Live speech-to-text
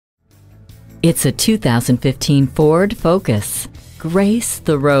It's a 2015 Ford Focus. Grace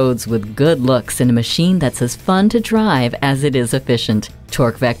the roads with good looks in a machine that's as fun to drive as it is efficient.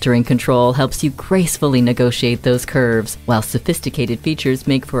 Torque vectoring control helps you gracefully negotiate those curves, while sophisticated features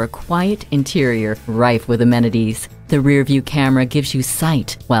make for a quiet interior rife with amenities. The rear-view camera gives you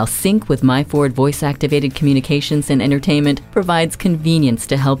sight, while Sync with My Ford voice-activated communications and entertainment provides convenience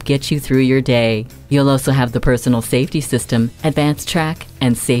to help get you through your day. You'll also have the personal safety system, advanced track,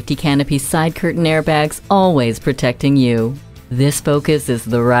 and safety canopy side curtain airbags always protecting you. This Focus is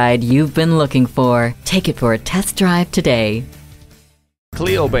the ride you've been looking for. Take it for a test drive today.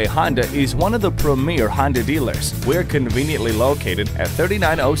 Cleo Bay Honda is one of the premier Honda dealers. We're conveniently located at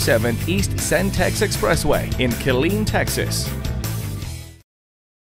 3907 East Centex Expressway in Killeen, Texas.